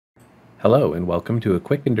Hello and welcome to a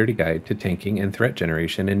quick and dirty guide to tanking and threat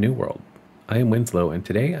generation in New World. I am Winslow and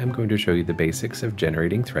today I'm going to show you the basics of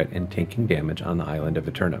generating threat and tanking damage on the island of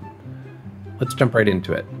Eternum. Let's jump right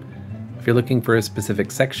into it. If you're looking for a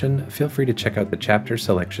specific section, feel free to check out the chapter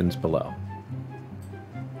selections below.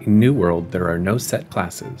 In New World, there are no set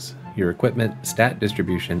classes. Your equipment, stat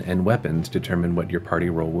distribution, and weapons determine what your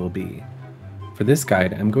party role will be. For this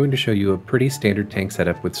guide, I'm going to show you a pretty standard tank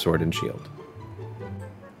setup with sword and shield.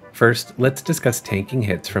 First, let's discuss tanking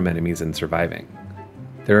hits from enemies and surviving.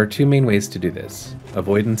 There are two main ways to do this: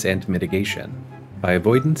 avoidance and mitigation. By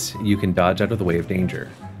avoidance, you can dodge out of the way of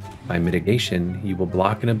danger. By mitigation, you will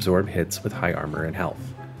block and absorb hits with high armor and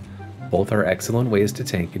health. Both are excellent ways to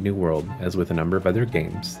tank in New World, as with a number of other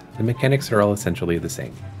games, the mechanics are all essentially the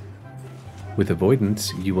same. With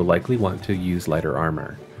avoidance, you will likely want to use lighter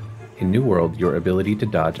armor. In New World, your ability to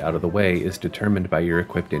dodge out of the way is determined by your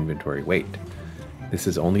equipped inventory weight. This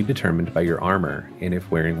is only determined by your armor and if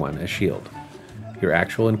wearing one a shield. Your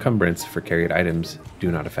actual encumbrance for carried items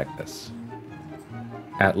do not affect this.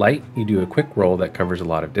 At light, you do a quick roll that covers a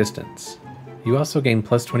lot of distance. You also gain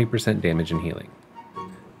plus 20% damage and healing.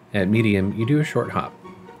 At medium, you do a short hop.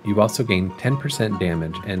 You also gain 10%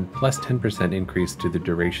 damage and plus 10% increase to the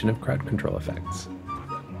duration of crowd control effects.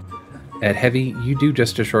 At heavy, you do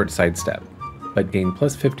just a short sidestep, but gain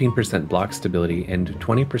plus 15% block stability and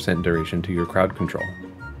 20% duration to your crowd control.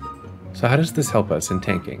 So how does this help us in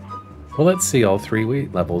tanking? Well, let's see all three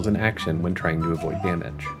weight levels in action when trying to avoid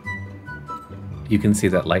damage. You can see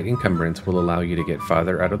that light encumbrance will allow you to get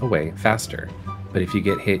farther out of the way faster, but if you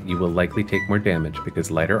get hit, you will likely take more damage because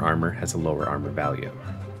lighter armor has a lower armor value.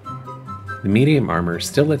 The medium armor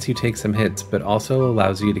still lets you take some hits, but also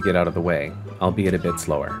allows you to get out of the way, albeit a bit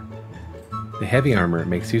slower. The heavy armor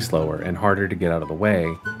makes you slower and harder to get out of the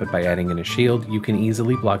way, but by adding in a shield, you can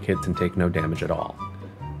easily block hits and take no damage at all.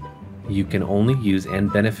 You can only use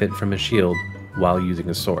and benefit from a shield while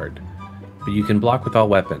using a sword, but you can block with all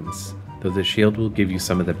weapons, though the shield will give you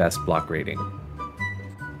some of the best block rating.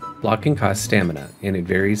 Blocking costs stamina, and it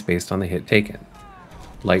varies based on the hit taken.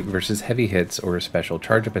 Light versus heavy hits or a special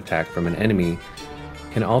charge-up attack from an enemy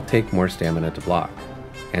can all take more stamina to block,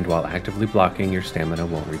 and while actively blocking, your stamina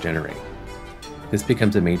won't regenerate. This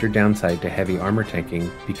becomes a major downside to heavy armor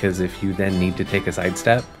tanking because if you then need to take a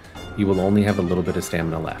sidestep, you will only have a little bit of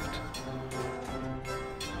stamina left.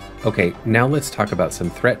 Okay, now let's talk about some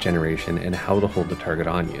threat generation and how to hold the target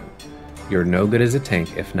on you. You're no good as a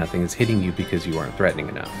tank if nothing is hitting you because you aren't threatening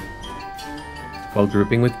enough. While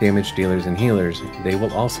grouping with damage dealers and healers, they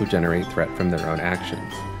will also generate threat from their own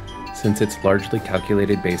actions. Since it's largely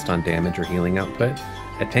calculated based on damage or healing output,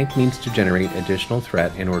 a tank needs to generate additional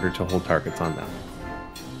threat in order to hold targets on them.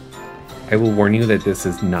 I will warn you that this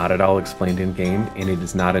is not at all explained in-game, and it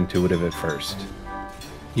is not intuitive at first.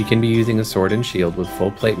 You can be using a sword and shield with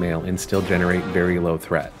full plate mail and still generate very low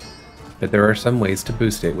threat, but there are some ways to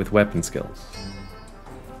boost it with weapon skills.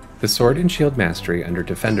 The Sword and Shield Mastery under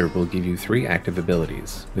Defender will give you 3 active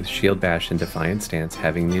abilities, with Shield Bash and Defiant Stance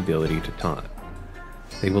having the ability to taunt.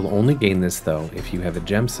 They will only gain this though if you have a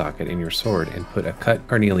gem socket in your sword and put a cut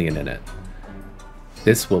carnelian in it.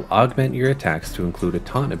 This will augment your attacks to include a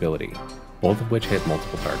taunt ability, both of which hit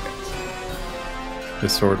multiple targets. The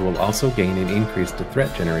sword will also gain an increase to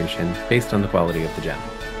threat generation based on the quality of the gem.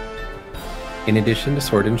 In addition to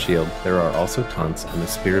Sword and Shield, there are also taunts on the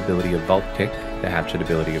Spear ability of Vault Kick, the Hatchet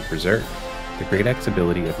ability of Berserk, the Great Axe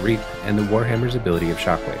ability of Reap, and the Warhammer's ability of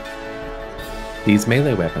Shockwave. These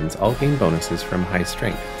melee weapons all gain bonuses from high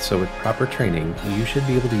strength, so with proper training, you should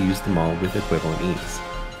be able to use them all with equivalent ease.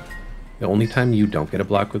 The only time you don't get a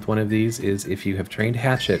block with one of these is if you have trained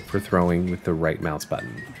Hatchet for throwing with the right mouse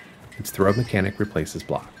button. Its throw mechanic replaces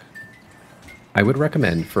block. I would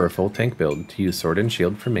recommend for a full tank build to use Sword and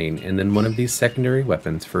Shield for main and then one of these secondary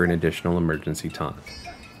weapons for an additional emergency taunt.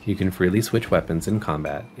 You can freely switch weapons in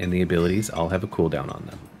combat, and the abilities all have a cooldown on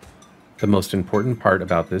them. The most important part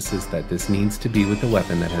about this is that this needs to be with a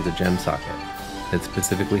weapon that has a gem socket, that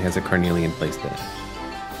specifically has a carnelian placed in it.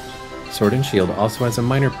 Sword and Shield also has a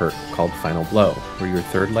minor perk called Final Blow, where your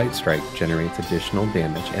third light strike generates additional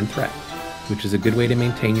damage and threat, which is a good way to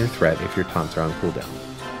maintain your threat if your taunts are on cooldown.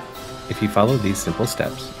 If you follow these simple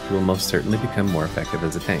steps, you will most certainly become more effective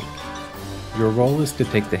as a tank. Your role is to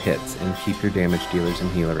take the hits and keep your damage dealers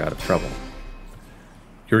and healer out of trouble.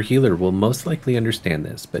 Your healer will most likely understand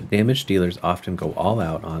this, but damage dealers often go all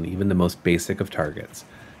out on even the most basic of targets,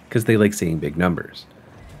 because they like seeing big numbers.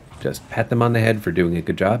 Just pat them on the head for doing a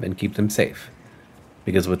good job and keep them safe,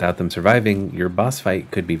 because without them surviving, your boss fight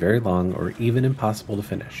could be very long or even impossible to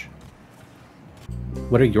finish.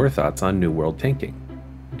 What are your thoughts on New World tanking?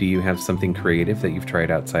 Do you have something creative that you've tried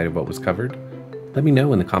outside of what was covered? Let me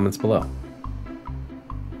know in the comments below.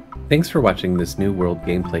 Thanks for watching this New World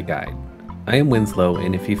gameplay guide. I am Winslow,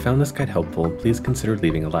 and if you found this guide helpful, please consider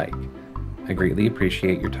leaving a like. I greatly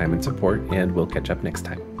appreciate your time and support, and we'll catch up next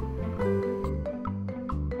time.